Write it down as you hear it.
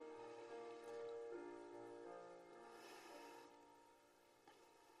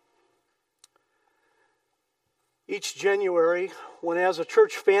Each January, when as a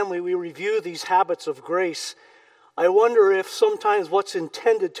church family we review these habits of grace, I wonder if sometimes what's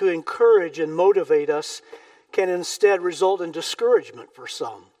intended to encourage and motivate us can instead result in discouragement for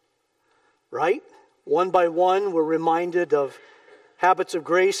some. Right? One by one, we're reminded of habits of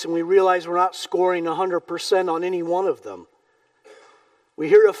grace and we realize we're not scoring 100% on any one of them. We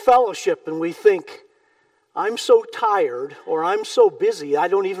hear of fellowship and we think, I'm so tired or I'm so busy, I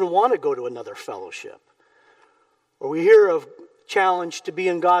don't even want to go to another fellowship. Or we hear of challenge to be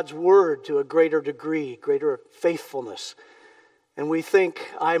in God's Word to a greater degree, greater faithfulness. And we think,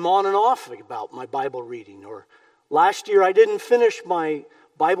 I'm on and off about my Bible reading. Or last year I didn't finish my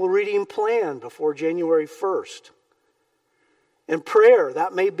Bible reading plan before January 1st. And prayer,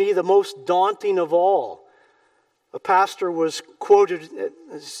 that may be the most daunting of all. A pastor was quoted,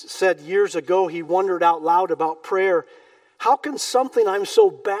 said years ago, he wondered out loud about prayer, how can something I'm so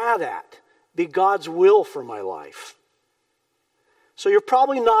bad at be God's will for my life? So you're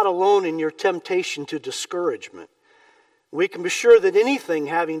probably not alone in your temptation to discouragement. We can be sure that anything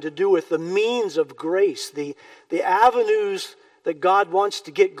having to do with the means of grace, the avenues that God wants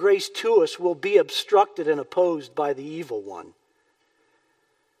to get grace to us, will be obstructed and opposed by the evil one.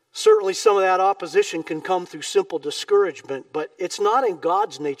 Certainly some of that opposition can come through simple discouragement, but it's not in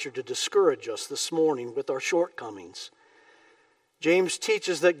God's nature to discourage us this morning with our shortcomings. James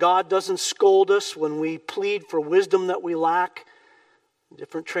teaches that God doesn't scold us when we plead for wisdom that we lack.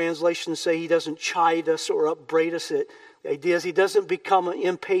 Different translations say he doesn't chide us or upbraid us. The idea is he doesn't become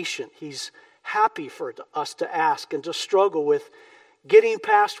impatient. He's happy for us to ask and to struggle with getting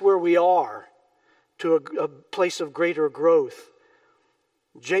past where we are to a place of greater growth.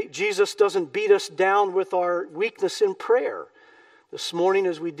 Jesus doesn't beat us down with our weakness in prayer. This morning,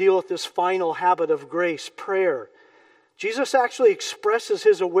 as we deal with this final habit of grace, prayer, Jesus actually expresses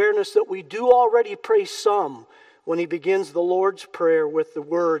his awareness that we do already pray some when he begins the Lord's Prayer with the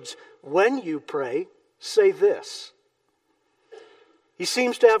words, when you pray, say this. He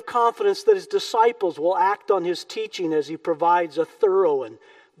seems to have confidence that his disciples will act on his teaching as he provides a thorough and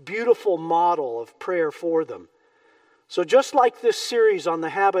beautiful model of prayer for them. So just like this series on the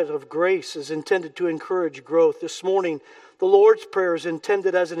habit of grace is intended to encourage growth, this morning the Lord's Prayer is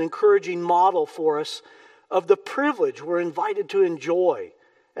intended as an encouraging model for us of the privilege we're invited to enjoy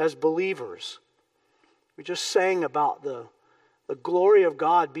as believers. We just sang about the glory of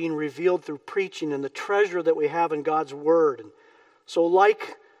God being revealed through preaching and the treasure that we have in God's Word. And so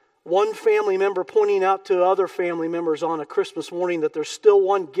like one family member pointing out to other family members on a Christmas morning that there's still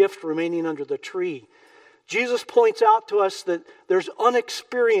one gift remaining under the tree, Jesus points out to us that there's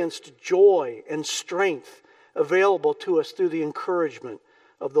unexperienced joy and strength available to us through the encouragement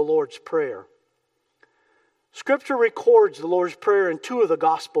of the Lord's Prayer. Scripture records the Lord's Prayer in two of the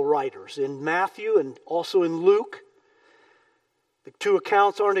gospel writers, in Matthew and also in Luke. The two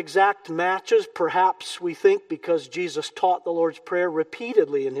accounts aren't exact matches, perhaps we think because Jesus taught the Lord's Prayer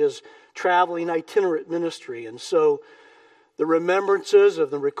repeatedly in his traveling itinerant ministry. And so the remembrances of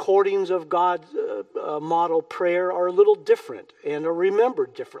the recordings of God's model prayer are a little different and are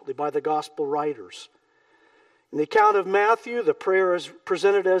remembered differently by the gospel writers. In the account of Matthew, the prayer is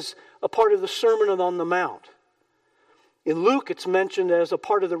presented as a part of the Sermon on the Mount. In Luke, it's mentioned as a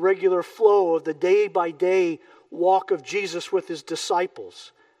part of the regular flow of the day-by-day walk of Jesus with his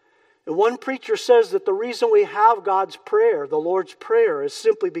disciples. And one preacher says that the reason we have God's prayer, the Lord's Prayer, is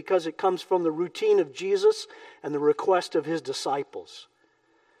simply because it comes from the routine of Jesus and the request of his disciples.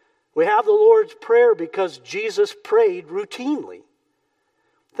 We have the Lord's Prayer because Jesus prayed routinely.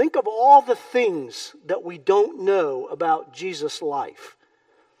 Think of all the things that we don't know about Jesus' life.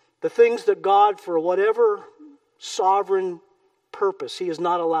 The things that God, for whatever sovereign purpose, he has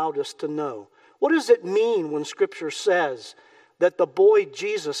not allowed us to know. What does it mean when Scripture says that the boy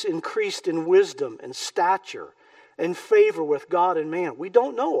Jesus increased in wisdom and stature and favor with God and man? We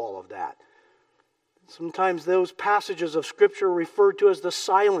don't know all of that. Sometimes those passages of Scripture are referred to as the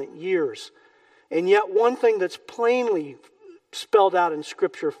silent years. And yet one thing that's plainly spelled out in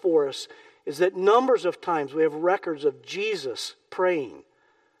Scripture for us is that numbers of times we have records of Jesus praying.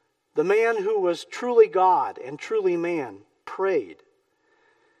 The man who was truly God and truly man prayed.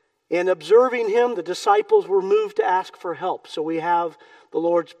 And observing him, the disciples were moved to ask for help. So we have the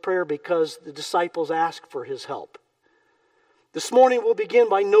Lord's Prayer because the disciples asked for his help. This morning we'll begin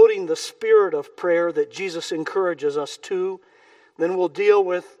by noting the spirit of prayer that Jesus encourages us to. Then we'll deal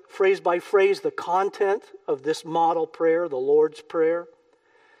with, phrase by phrase, the content of this model prayer, the Lord's Prayer.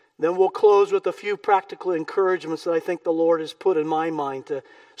 Then we'll close with a few practical encouragements that I think the Lord has put in my mind to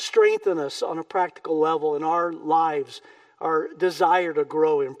strengthen us on a practical level in our lives, our desire to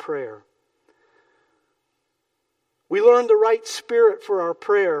grow in prayer. We learn the right spirit for our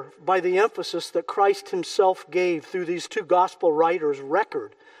prayer by the emphasis that Christ himself gave through these two gospel writers'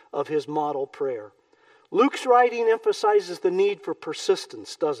 record of his model prayer. Luke's writing emphasizes the need for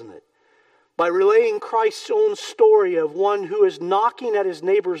persistence, doesn't it? By relaying Christ's own story of one who is knocking at his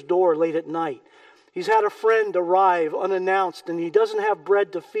neighbor's door late at night. He's had a friend arrive unannounced and he doesn't have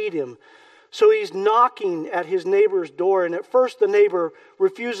bread to feed him. So he's knocking at his neighbor's door, and at first the neighbor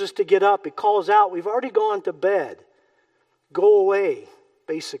refuses to get up. He calls out, "We've already gone to bed. Go away,"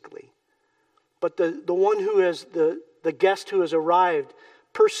 basically. But the one who has, the guest who has arrived,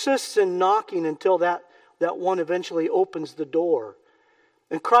 persists in knocking until that one eventually opens the door.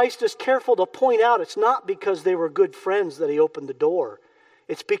 And Christ is careful to point out it's not because they were good friends that he opened the door.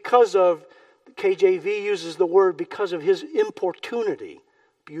 It's because of, KJV uses the word, because of his importunity.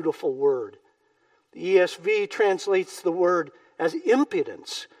 Beautiful word. The ESV translates the word as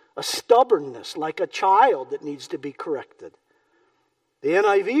impudence, a stubbornness like a child that needs to be corrected. The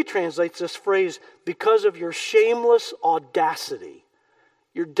NIV translates this phrase, because of your shameless audacity,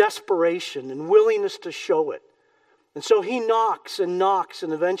 your desperation and willingness to show it. And so he knocks,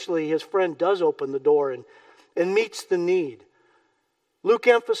 and eventually his friend does open the door and meets the need. Luke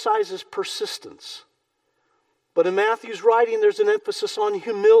emphasizes persistence. But in Matthew's writing, there's an emphasis on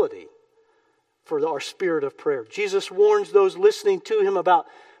humility for our spirit of prayer. Jesus warns those listening to him about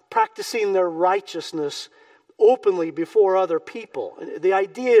practicing their righteousness openly before other people. The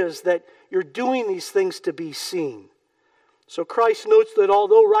idea is that you're doing these things to be seen. So Christ notes that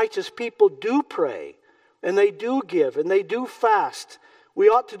although righteous people do pray, and they do give, and they do fast, we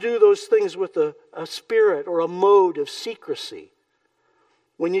ought to do those things with a spirit or a mode of secrecy.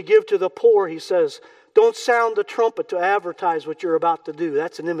 When you give to the poor, he says, don't sound the trumpet to advertise what you're about to do.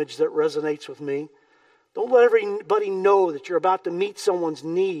 That's an image that resonates with me. Don't let everybody know that you're about to meet someone's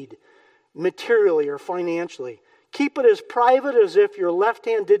need, materially or financially. Keep it as private as if your left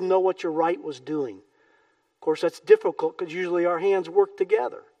hand didn't know what your right was doing. Of course, that's difficult because usually our hands work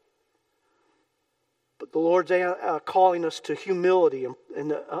together. But the Lord's calling us to humility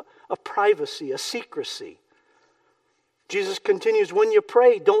and a privacy, a secrecy. Jesus continues, when you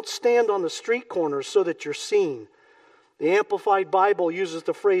pray, don't stand on the street corners so that you're seen. The Amplified Bible uses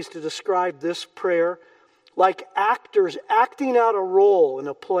the phrase to describe this prayer like actors acting out a role in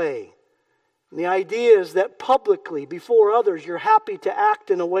a play. And the idea is that publicly, before others, you're happy to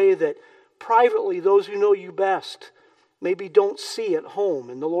act in a way that privately those who know you best maybe don't see at home.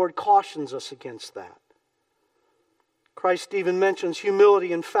 And the Lord cautions us against that. Christ even mentions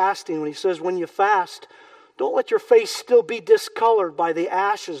humility in fasting when he says, when you fast, don't let your face still be discolored by the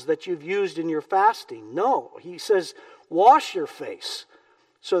ashes that you've used in your fasting. No, he says, wash your face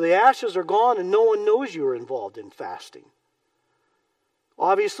so the ashes are gone and no one knows you are involved in fasting.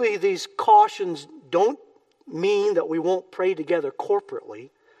 Obviously, these cautions don't mean that we won't pray together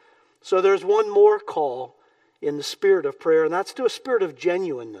corporately. So there's one more call in the spirit of prayer, and that's to a spirit of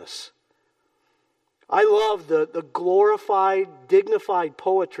genuineness. I love the glorified, dignified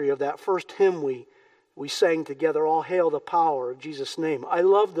poetry of that first hymn we sang together, All Hail the Power of Jesus' Name. I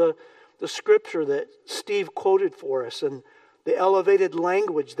love the scripture that Steve quoted for us and the elevated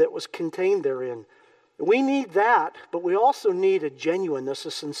language that was contained therein. We need that, but we also need a genuineness,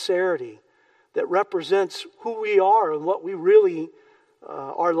 a sincerity that represents who we are and what we really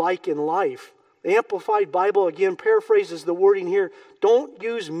are like in life. The Amplified Bible, again, paraphrases the wording here. Don't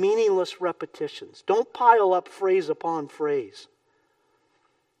use meaningless repetitions. Don't pile up phrase upon phrase.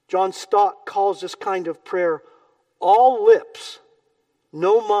 John Stott calls this kind of prayer, all lips,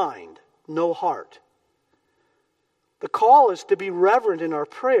 no mind, no heart. The call is to be reverent in our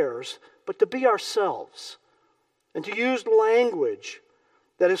prayers, but to be ourselves and to use language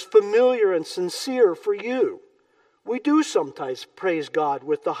that is familiar and sincere for you. We do sometimes praise God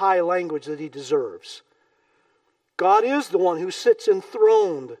with the high language that he deserves. God is the one who sits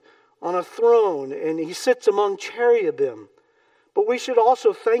enthroned on a throne, and he sits among cherubim. But we should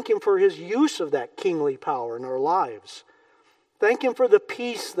also thank him for his use of that kingly power in our lives. Thank him for the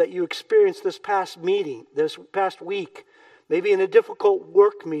peace that you experienced this past week, maybe in a difficult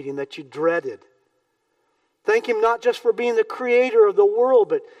work meeting that you dreaded. Thank him not just for being the creator of the world,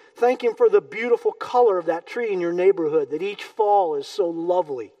 but thank him for the beautiful color of that tree in your neighborhood, that each fall is so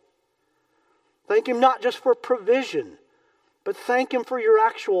lovely. Thank him not just for provision, but thank him for your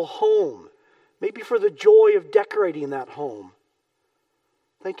actual home, maybe for the joy of decorating that home.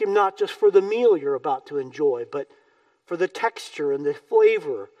 Thank him not just for the meal you're about to enjoy, but for the texture and the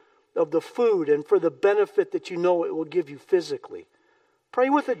flavor of the food and for the benefit that you know it will give you physically. Pray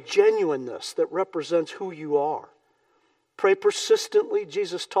with a genuineness that represents who you are. Pray persistently,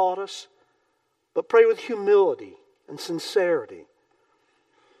 Jesus taught us, but pray with humility and sincerity.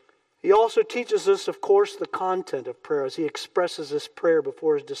 He also teaches us, of course, the content of prayer as he expresses this prayer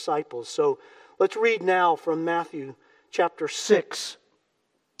before his disciples. So let's read now from Matthew chapter 6,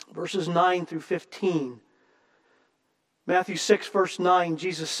 verses 9 through 15. Matthew 6, verse 9,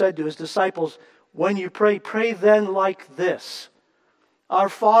 Jesus said to his disciples, "When you pray, pray then like this. Our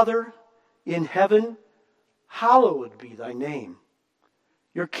Father in heaven, hallowed be thy name.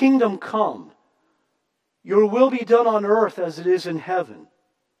 Your kingdom come. Your will be done on earth as it is in heaven.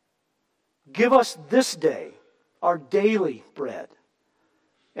 Give us this day our daily bread.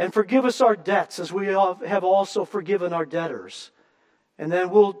 And forgive us our debts as we have also forgiven our debtors." And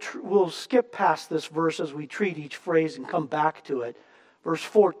then we'll skip past this verse as we treat each phrase and come back to it. Verse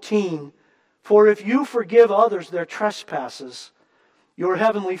 14, "For if you forgive others their trespasses, your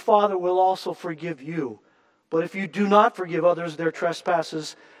heavenly Father will also forgive you. But if you do not forgive others their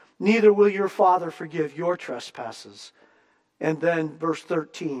trespasses, neither will your Father forgive your trespasses." And then verse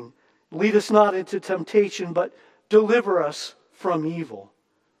 13, "Lead us not into temptation, but deliver us from evil."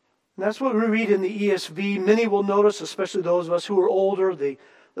 And that's what we read in the ESV. Many will notice, especially those of us who are older, the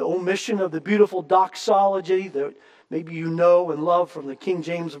omission of the beautiful doxology that maybe you know and love from the King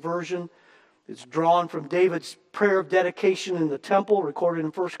James Version. It's drawn from David's prayer of dedication in the temple, recorded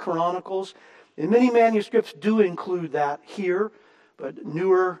in 1 Chronicles. And many manuscripts do include that here, but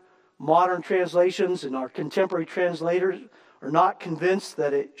newer modern translations and our contemporary translators are not convinced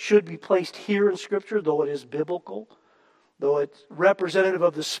that it should be placed here in Scripture, though it is biblical, though it's representative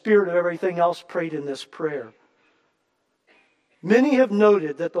of the spirit of everything else prayed in this prayer. Many have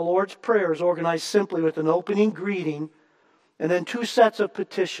noted that the Lord's Prayer is organized simply with an opening greeting and then two sets of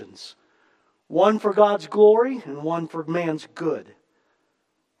petitions, one for God's glory and one for man's good.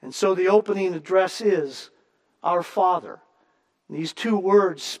 And so the opening address is, "Our Father." And these two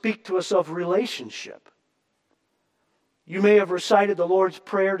words speak to us of relationship. You may have recited the Lord's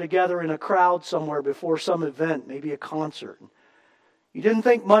Prayer together in a crowd somewhere before some event, maybe a concert. You didn't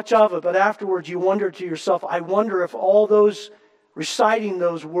think much of it, but afterwards you wondered to yourself, I wonder if all those reciting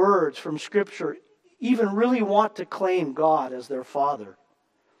those words from Scripture even really want to claim God as their Father.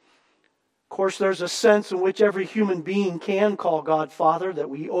 Of course, there's a sense in which every human being can call God Father, that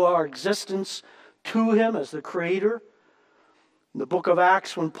we owe our existence to Him as the Creator. In the book of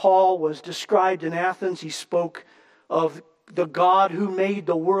Acts, when Paul was described in Athens, he spoke of the God who made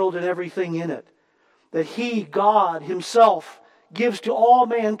the world and everything in it. That He, God Himself, gives to all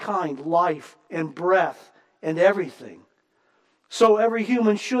mankind life and breath and everything. So every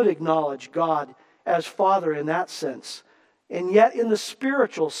human should acknowledge God as Father in that sense. And yet in the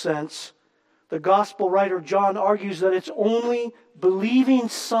spiritual sense, the gospel writer John argues that it's only believing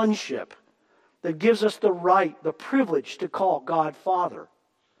sonship that gives us the right, the privilege to call God Father.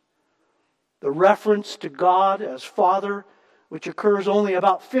 The reference to God as Father, which occurs only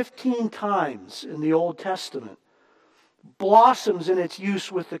about 15 times in the Old Testament, blossoms in its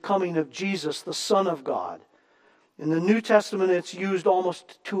use with the coming of Jesus, the Son of God. In the New Testament, it's used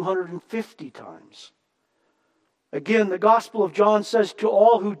almost 250 times. Again, the Gospel of John says, "To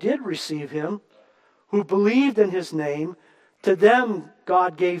all who did receive Him, who believed in His name, to them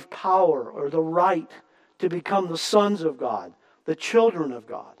God gave power," or the right, to become the sons of God, the children of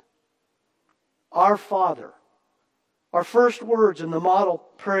God. Our Father. Our first words in the model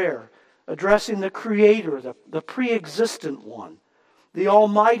prayer, addressing the Creator, the pre-existent one, the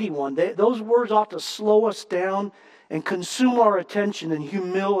Almighty One. Those words ought to slow us down and consume our attention in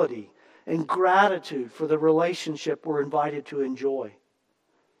humility and gratitude for the relationship we're invited to enjoy.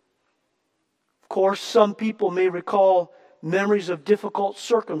 Of course, some people may recall memories of difficult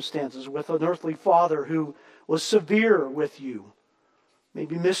circumstances with an earthly father who was severe with you,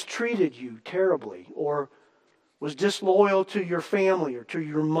 maybe mistreated you terribly, or was disloyal to your family or to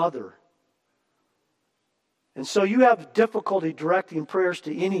your mother. And so you have difficulty directing prayers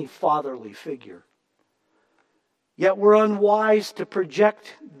to any fatherly figure. Yet we're unwise to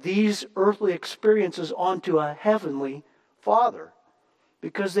project these earthly experiences onto a heavenly Father,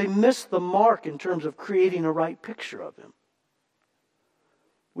 because they miss the mark in terms of creating a right picture of Him.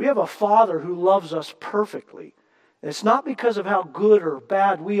 We have a Father who loves us perfectly. And it's not because of how good or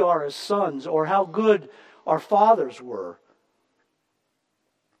bad we are as sons or how good our fathers were,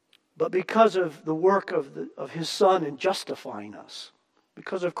 but because of the work of His Son in justifying us,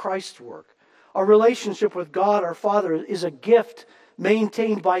 because of Christ's work. Our relationship with God, our Father, is a gift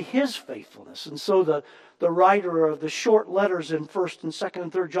maintained by His faithfulness. And so the writer of the short letters in 1st and 2nd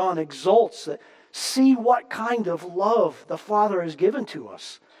and 3rd John exalts that, see what kind of love the Father has given to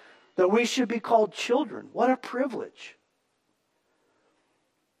us, that we should be called children. What a privilege.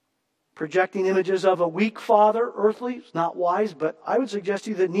 Projecting images of a weak father, earthly, is not wise, but I would suggest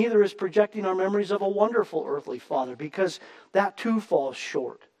to you that neither is projecting our memories of a wonderful earthly father, because that too falls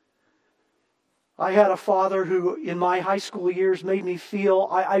short. I had a father who, in my high school years, made me feel,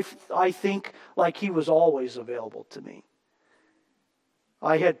 I think, like he was always available to me.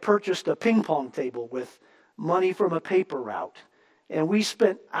 I had purchased a ping pong table with money from a paper route, and we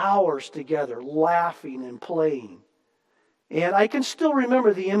spent hours together laughing and playing. And I can still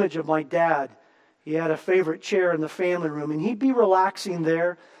remember the image of my dad. He had a favorite chair in the family room, and he'd be relaxing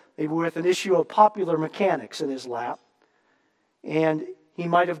there, maybe with an issue of Popular Mechanics in his lap. And he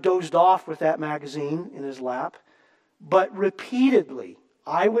might have dozed off with that magazine in his lap. But repeatedly,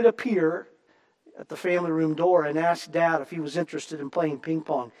 I would appear at the family room door and ask Dad if he was interested in playing ping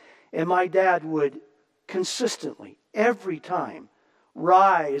pong. And my dad would consistently, every time,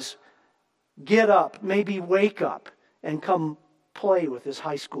 rise, get up, maybe wake up, and come play with his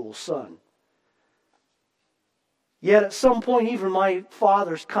high school son. Yet at some point, even my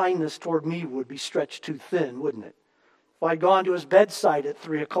father's kindness toward me would be stretched too thin, wouldn't it? If I'd gone to his bedside at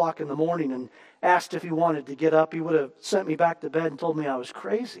 3 o'clock in the morning and asked if he wanted to get up, he would have sent me back to bed and told me I was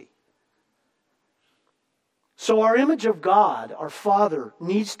crazy. So our image of God, our Father,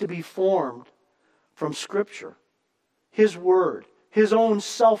 needs to be formed from Scripture, His Word, His own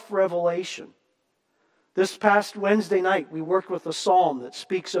self-revelation. This past Wednesday night, we worked with a psalm that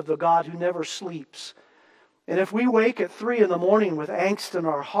speaks of the God who never sleeps. And if we wake at 3 in the morning with angst in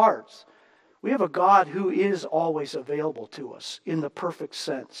our hearts, we have a God who is always available to us in the perfect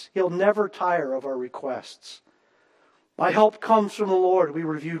sense. He'll never tire of our requests. My help comes from the Lord, we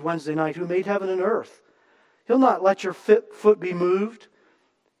reviewed Wednesday night, who made heaven and earth. He'll not let your foot be moved.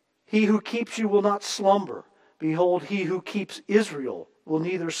 He who keeps you will not slumber. Behold, he who keeps Israel will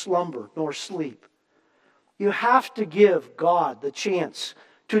neither slumber nor sleep. You have to give God the chance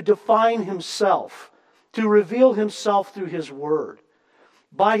to define Himself, to reveal Himself through His Word.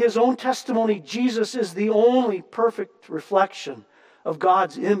 By His own testimony, Jesus is the only perfect reflection of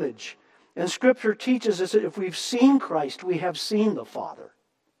God's image. And Scripture teaches us that if we've seen Christ, we have seen the Father.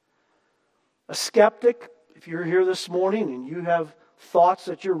 A skeptic, if you're here this morning and you have thoughts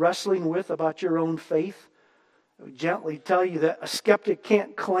that you're wrestling with about your own faith, I would gently tell you that a skeptic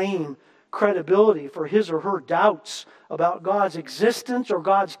can't claim credibility for his or her doubts about God's existence or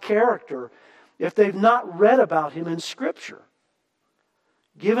God's character if they've not read about Him in Scripture,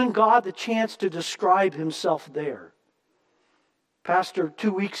 given God the chance to describe Himself there. Pastor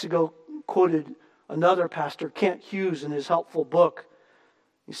 2 weeks ago quoted another pastor, Kent Hughes, in his helpful book.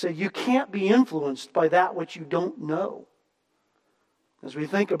 He said, you can't be influenced by that which you don't know. As we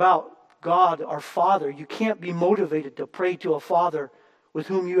think about God, our Father, you can't be motivated to pray to a Father with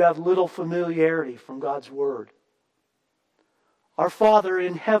whom you have little familiarity from God's Word. Our Father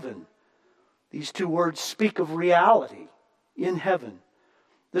in heaven. These two words speak of reality in heaven.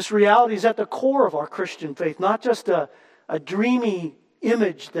 This reality is at the core of our Christian faith, not just a dreamy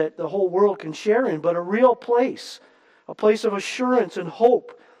image that the whole world can share in, but a real place, a place of assurance and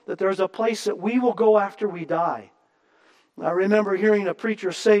hope that there's a place that we will go after we die. I remember hearing a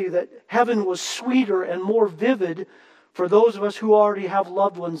preacher say that heaven was sweeter and more vivid for those of us who already have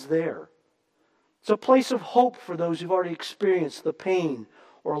loved ones there. It's a place of hope for those who've already experienced the pain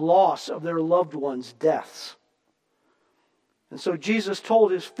or loss of their loved ones' deaths. And so Jesus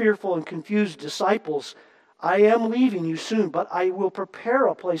told His fearful and confused disciples, I am leaving you soon, but I will prepare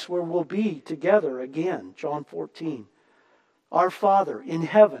a place where we'll be together again. John 14. Our Father in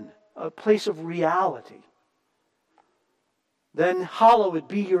heaven, a place of reality. Then hallowed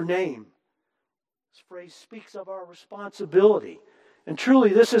be your name. This phrase speaks of our responsibility. And truly,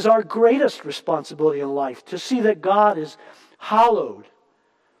 this is our greatest responsibility in life, to see that God is hallowed.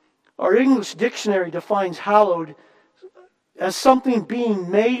 Our English dictionary defines hallowed as something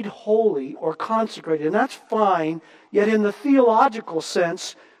being made holy or consecrated. And that's fine, yet in the theological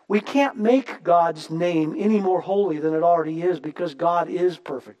sense, we can't make God's name any more holy than it already is, because God is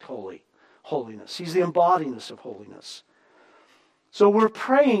perfect holiness. He's the embodiness of holiness. So we're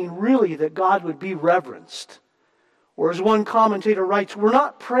praying really that God would be reverenced. Or as one commentator writes, we're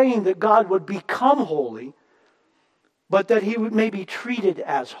not praying that God would become holy, but that He may be treated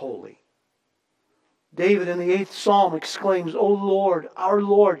as holy. David in the 8th Psalm exclaims, O Lord, our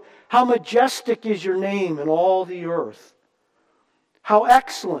Lord, how majestic is your name in all the earth. How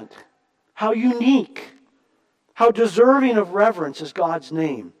excellent, how unique, how deserving of reverence is God's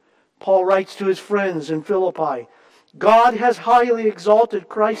name. Paul writes to his friends in Philippi, God has highly exalted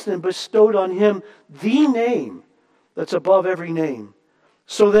Christ and bestowed on Him the name that's above every name,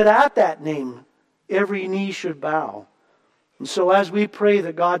 so that at that name every knee should bow, And so as we pray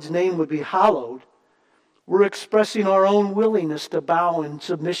that God's name would be hallowed, we're expressing our own willingness to bow in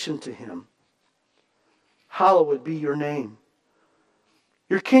submission to Him. Hallowed be your name.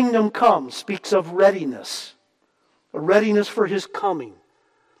 Your kingdom come speaks of readiness, a readiness for His coming,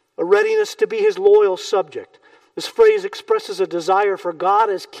 a readiness to be His loyal subject. This phrase expresses a desire for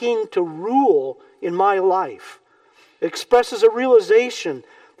God as King to rule in my life. It expresses a realization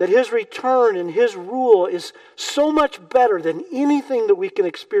that His return and His rule is so much better than anything that we can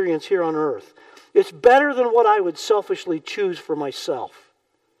experience here on earth. It's better than what I would selfishly choose for myself.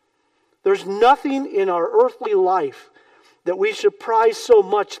 There's nothing in our earthly life that we should prize so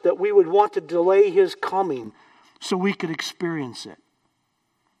much that we would want to delay His coming so we could experience it.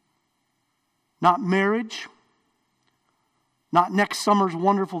 Not marriage, not next summer's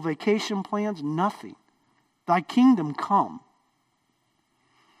wonderful vacation plans, nothing. Thy kingdom come.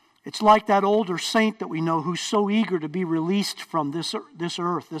 It's like that older saint that we know who's so eager to be released from this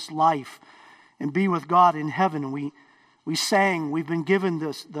earth, this life, and be with God in heaven. We sang, we've been given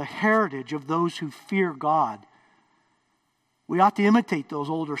the heritage of those who fear God. We ought to imitate those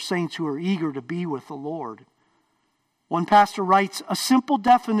older saints who are eager to be with the Lord. One pastor writes, a simple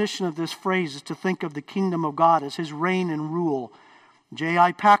definition of this phrase is to think of the kingdom of God as His reign and rule.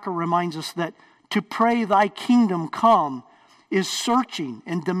 J.I. Packer reminds us that to pray thy kingdom come is searching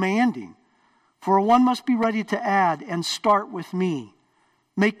and demanding. For one must be ready to add and start with me.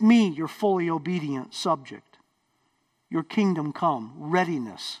 Make me your fully obedient subject. Your kingdom come,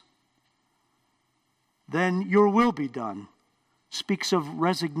 readiness. Then your will be done. Speaks of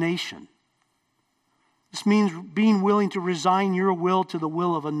resignation. This means being willing to resign your will to the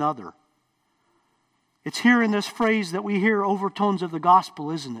will of another. It's here in this phrase that we hear overtones of the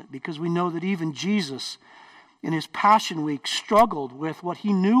gospel, isn't it? Because we know that even Jesus, in His Passion Week, struggled with what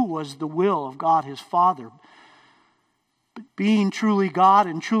He knew was the will of God His Father. But being truly God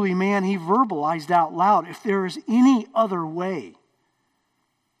and truly man, He verbalized out loud, if there is any other way,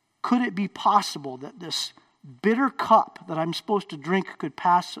 could it be possible that this bitter cup that I'm supposed to drink could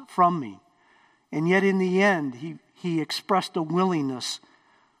pass from me? And yet in the end, he expressed a willingness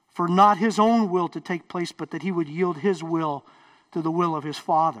for not His own will to take place, but that He would yield His will to the will of His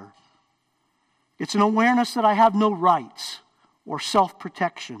Father. It's an awareness that I have no rights or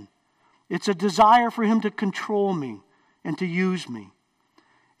self-protection. It's a desire for Him to control me and to use me.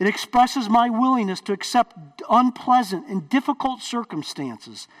 It expresses my willingness to accept unpleasant and difficult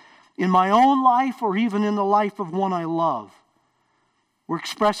circumstances in my own life or even in the life of one I love. We're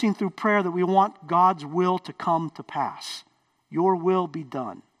expressing through prayer that we want God's will to come to pass. Your will be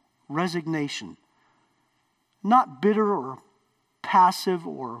done. Resignation. Not bitter or passive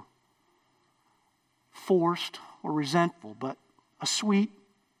or forced or resentful, but a sweet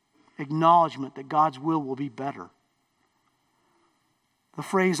acknowledgement that God's will be better. The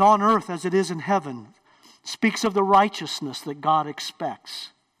phrase on earth as it is in heaven speaks of the righteousness that God expects.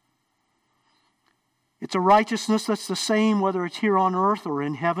 It's a righteousness that's the same whether it's here on earth or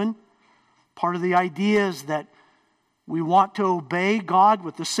in heaven. Part of the idea is that we want to obey God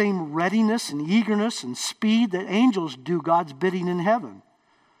with the same readiness and eagerness and speed that angels do God's bidding in heaven.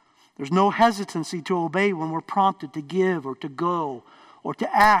 There's no hesitancy to obey when we're prompted to give or to go or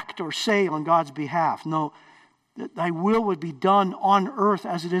to act or say on God's behalf. No, that thy will would be done on earth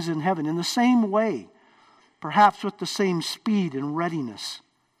as it is in heaven, in the same way, perhaps with the same speed and readiness.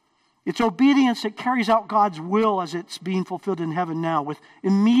 It's obedience that carries out God's will as it's being fulfilled in heaven now, with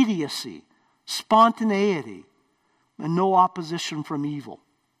immediacy, spontaneity, and no opposition from evil.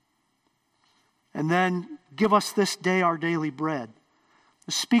 And then, give us this day our daily bread.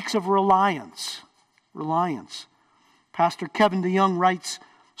 This speaks of reliance. Reliance. Pastor Kevin DeYoung writes,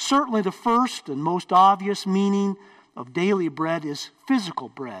 certainly the first and most obvious meaning of daily bread is physical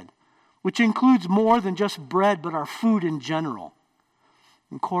bread, which includes more than just bread, but our food in general.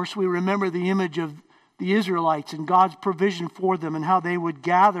 Of course, we remember the image of the Israelites and God's provision for them and how they would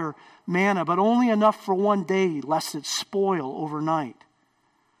gather manna, but only enough for one day, lest it spoil overnight.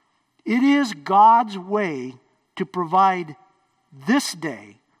 It is God's way to provide this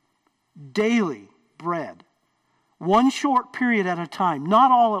day daily bread, one short period at a time,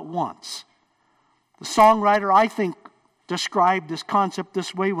 not all at once. The songwriter, I think, described this concept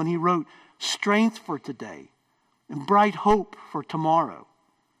this way when he wrote, strength for today and bright hope for tomorrow.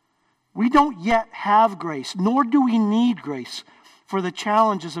 We don't yet have grace, nor do we need grace for the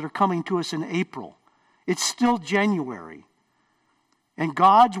challenges that are coming to us in April. It's still January. And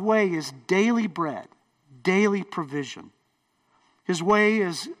God's way is daily bread, daily provision. His way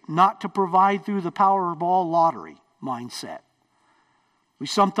is not to provide through the Powerball lottery mindset. We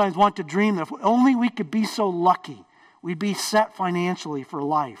sometimes want to dream that if only we could be so lucky, We'd be set financially for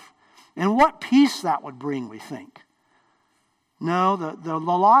life. And what peace that would bring, we think. No, the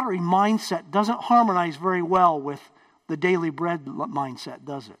lottery mindset doesn't harmonize very well with the daily bread mindset,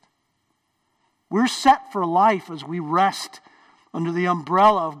 does it? We're set for life as we rest under the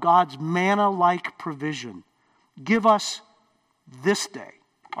umbrella of God's manna-like provision. Give us this day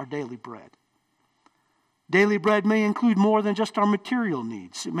our daily bread. Daily bread may include more than just our material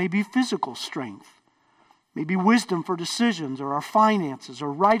needs. It may be physical strength, maybe wisdom for decisions, or our finances,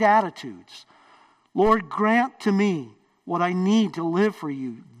 or right attitudes. Lord, grant to me what I need to live for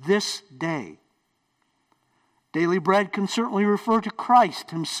you this day. Daily bread can certainly refer to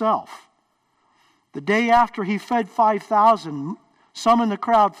Christ himself. The day after he fed 5,000, some in the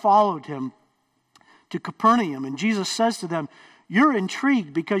crowd followed him to Capernaum, and Jesus says to them, "You're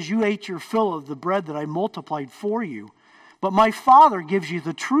intrigued because you ate your fill of the bread that I multiplied for you. But my Father gives you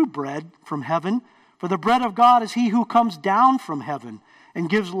the true bread from heaven, for the bread of God is he who comes down from heaven and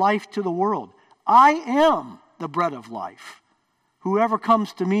gives life to the world. I am the bread of life. Whoever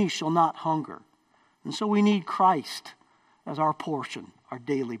comes to me shall not hunger." And so we need Christ as our portion, our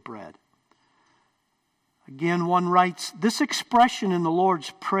daily bread. Again, one writes, this expression in the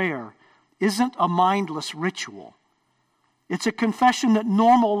Lord's Prayer isn't a mindless ritual. It's a confession that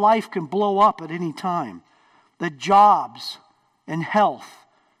normal life can blow up at any time, that jobs and health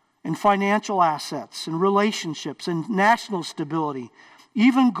and financial assets and relationships and national stability,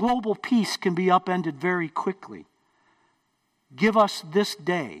 even global peace can be upended very quickly. Give us this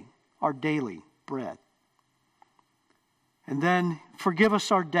day our daily bread. And then forgive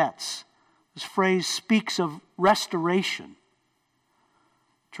us our debts. This phrase speaks of restoration.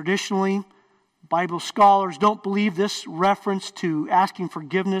 Traditionally, Bible scholars don't believe this reference to asking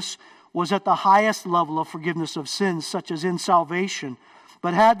forgiveness was at the highest level of forgiveness of sins, such as in salvation,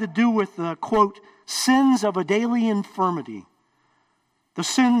 but had to do with the, quote, sins of a daily infirmity, the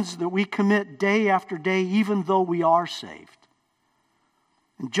sins that we commit day after day, even though we are saved.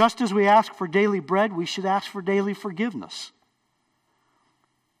 And just as we ask for daily bread, we should ask for daily forgiveness.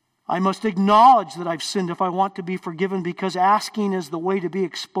 I must acknowledge that I've sinned if I want to be forgiven, because asking is the way to be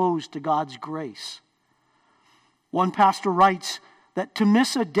exposed to God's grace. One pastor writes that to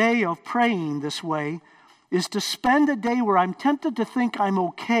miss a day of praying this way is to spend a day where I'm tempted to think I'm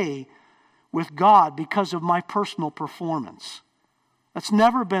okay with God because of my personal performance. That's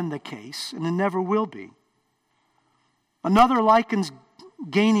never been the case, and it never will be. Another likens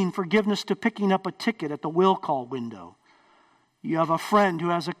gaining forgiveness to picking up a ticket at the will call window. You have a friend who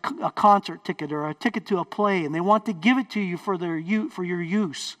has a concert ticket or a ticket to a play, and they want to give it to you for your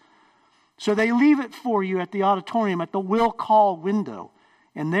use. So they leave it for you at the auditorium at the will call window,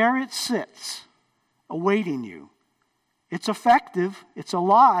 and there it sits, awaiting you. It's effective, it's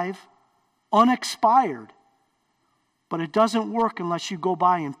alive, unexpired, but it doesn't work unless you go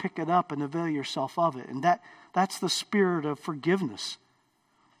by and pick it up and avail yourself of it. And that's the spirit of forgiveness.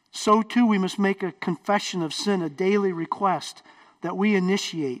 So too we must make a confession of sin, a daily request that we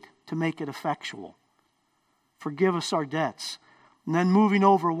initiate to make it effectual. Forgive us our debts. And then moving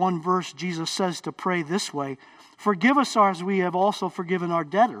over one verse, Jesus says to pray this way, forgive us as we have also forgiven our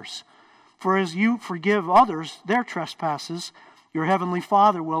debtors. For as you forgive others their trespasses, your heavenly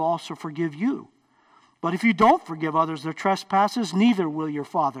Father will also forgive you. But if you don't forgive others their trespasses, neither will your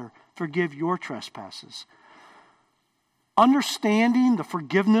Father forgive your trespasses. Understanding the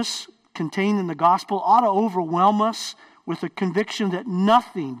forgiveness contained in the gospel ought to overwhelm us with a conviction that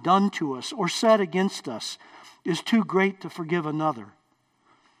nothing done to us or said against us is too great to forgive another.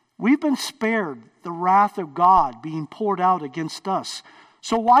 We've been spared the wrath of God being poured out against us.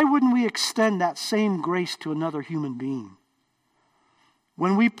 So why wouldn't we extend that same grace to another human being?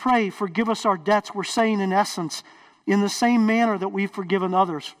 When we pray, forgive us our debts, we're saying in essence, in the same manner that we've forgiven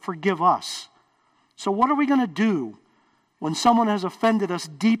others, forgive us. So what are we going to do when someone has offended us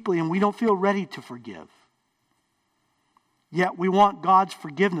deeply and we don't feel ready to forgive? Yet we want God's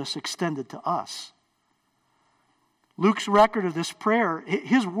forgiveness extended to us. Luke's record of this prayer,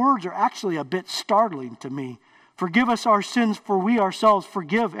 his words are actually a bit startling to me. Forgive us our sins, for we ourselves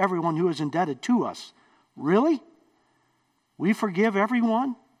forgive everyone who is indebted to us. Really? We forgive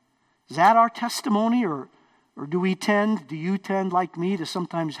everyone? Is that our testimony? Or do you tend, like me, to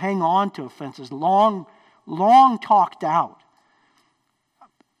sometimes hang on to offenses, long talked out,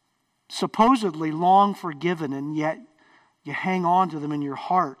 supposedly long forgiven, and yet you hang on to them in your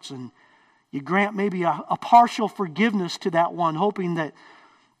hearts, and you grant maybe a partial forgiveness to that one, hoping that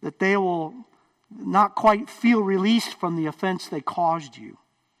they will not quite feel released from the offense they caused you.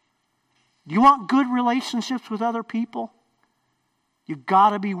 Do you want good relationships with other people? You've got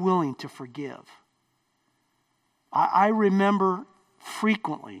to be willing to forgive. I remember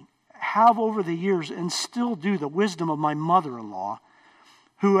frequently, have over the years, and still do, the wisdom of my mother-in-law,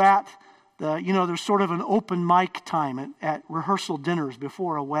 who there's sort of an open mic time at rehearsal dinners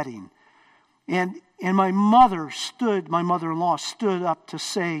before a wedding. And my mother-in-law stood up to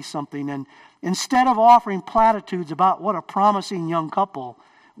say something, and instead of offering platitudes about what a promising young couple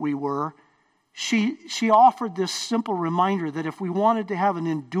we were, she offered this simple reminder that if we wanted to have an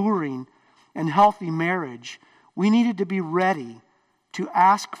enduring and healthy marriage, we needed to be ready to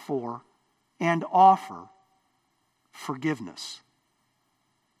ask for and offer forgiveness.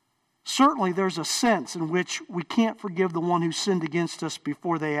 Certainly there's a sense in which we can't forgive the one who sinned against us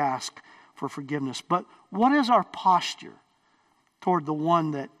before they ask for forgiveness. But what is our posture toward the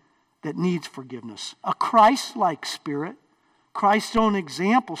one that needs forgiveness? A Christ-like spirit, Christ's own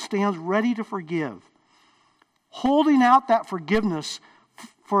example, stands ready to forgive, holding out that forgiveness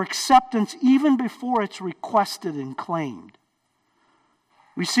for acceptance even before it's requested and claimed.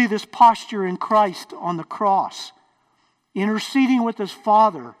 We see this posture in Christ on the cross, interceding with his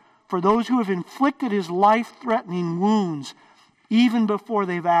Father for those who have inflicted his life-threatening wounds even before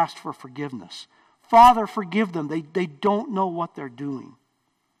they've asked for forgiveness. Father, forgive them. They don't know what they're doing.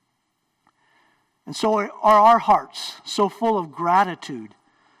 And so are our hearts so full of gratitude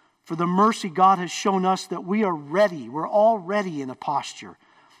for the mercy God has shown us that we are ready. We're already in a posture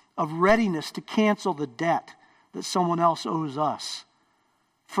of readiness to cancel the debt that someone else owes us.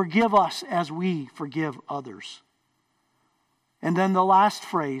 Forgive us as we forgive others. And then the last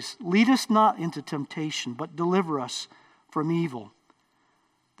phrase, lead us not into temptation, but deliver us from evil.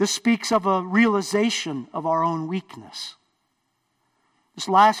 This speaks of a realization of our own weakness. This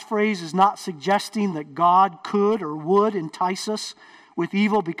last phrase is not suggesting that God could or would entice us with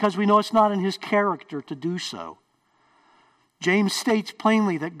evil because we know it's not in his character to do so. James states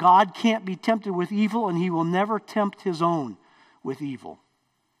plainly that God can't be tempted with evil and he will never tempt his own with evil.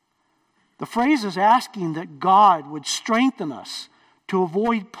 The phrase is asking that God would strengthen us to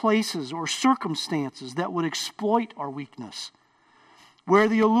avoid places or circumstances that would exploit our weakness, where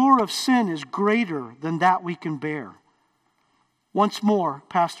the allure of sin is greater than that we can bear. Once more,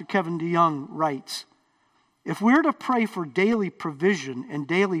 Pastor Kevin DeYoung writes, if we're to pray for daily provision and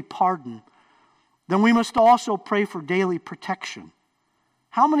daily pardon, then we must also pray for daily protection.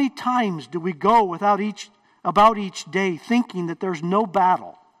 How many times do we go about each day thinking that there's no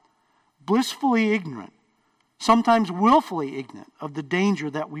battle, blissfully ignorant, sometimes willfully ignorant of the danger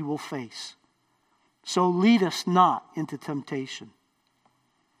that we will face? So lead us not into temptation.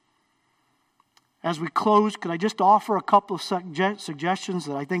 As we close, could I just offer a couple of suggestions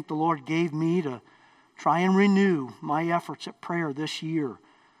that I think the Lord gave me to try and renew my efforts at prayer this year,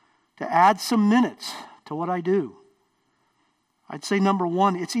 to add some minutes to what I do? I'd say number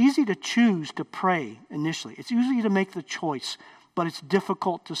one, it's easy to choose to pray initially. It's easy to make the choice, but it's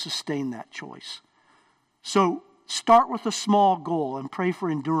difficult to sustain that choice. So start with a small goal and pray for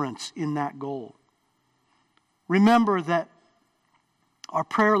endurance in that goal. Remember that our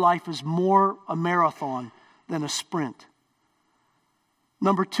prayer life is more a marathon than a sprint.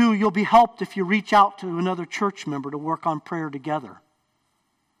 Number two, you'll be helped if you reach out to another church member to work on prayer together.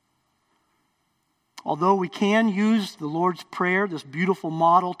 Although we can use the Lord's Prayer, this beautiful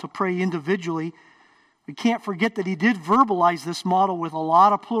model, to pray individually, we can't forget that he did verbalize this model with a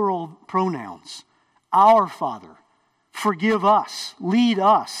lot of plural pronouns. Our Father, forgive us, lead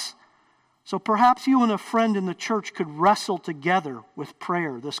us. So perhaps you and a friend in the church could wrestle together with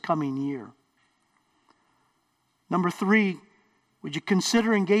prayer this coming year. Number three, would you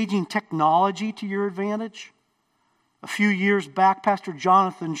consider engaging technology to your advantage? A few years back, Pastor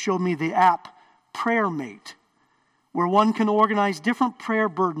Jonathan showed me the app PrayerMate, where one can organize different prayer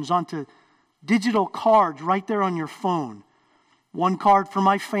burdens onto digital cards right there on your phone. One card for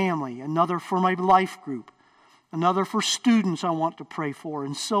my family, another for my life group, another for students I want to pray for,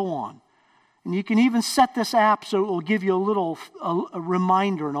 and so on. And you can even set this app so it will give you a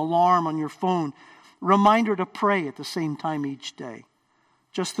reminder, an alarm on your phone, reminder to pray at the same time each day.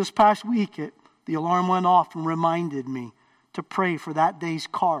 Just this past week, the alarm went off and reminded me to pray for that day's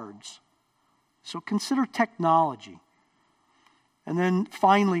cards. So consider technology. And then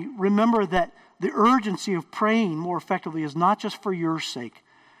finally, remember that the urgency of praying more effectively is not just for your sake.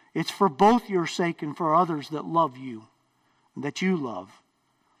 It's for both your sake and for others that love you, and that you love.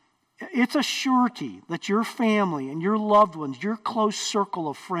 It's a surety that your family and your loved ones, your close circle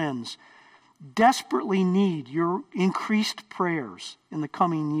of friends, desperately need your increased prayers in the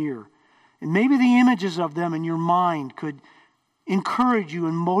coming year. And maybe the images of them in your mind could encourage you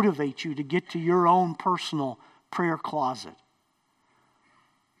and motivate you to get to your own personal prayer closet.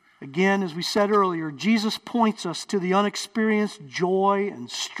 Again, as we said earlier, Jesus points us to the unexperienced joy and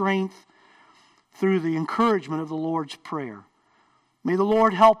strength through the encouragement of the Lord's Prayer. May the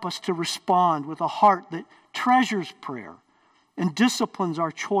Lord help us to respond with a heart that treasures prayer and disciplines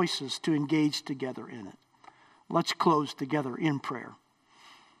our choices to engage together in it. Let's close together in prayer.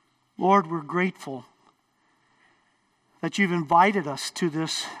 Lord, we're grateful that you've invited us to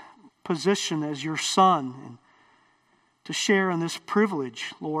this position as your son and to share in this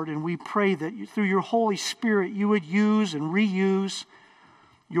privilege, Lord. And we pray that through your Holy Spirit you would use and reuse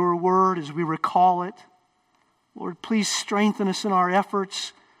your word as we recall it. Lord, please strengthen us in our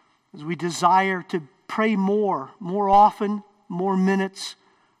efforts as we desire to pray more often, more minutes,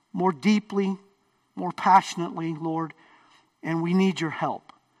 more deeply, more passionately, Lord. And we need your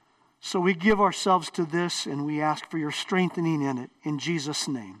help. So we give ourselves to this and we ask for your strengthening in it. In Jesus'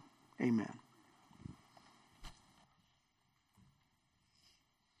 name, amen.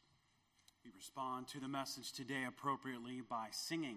 We respond to the message today appropriately by singing.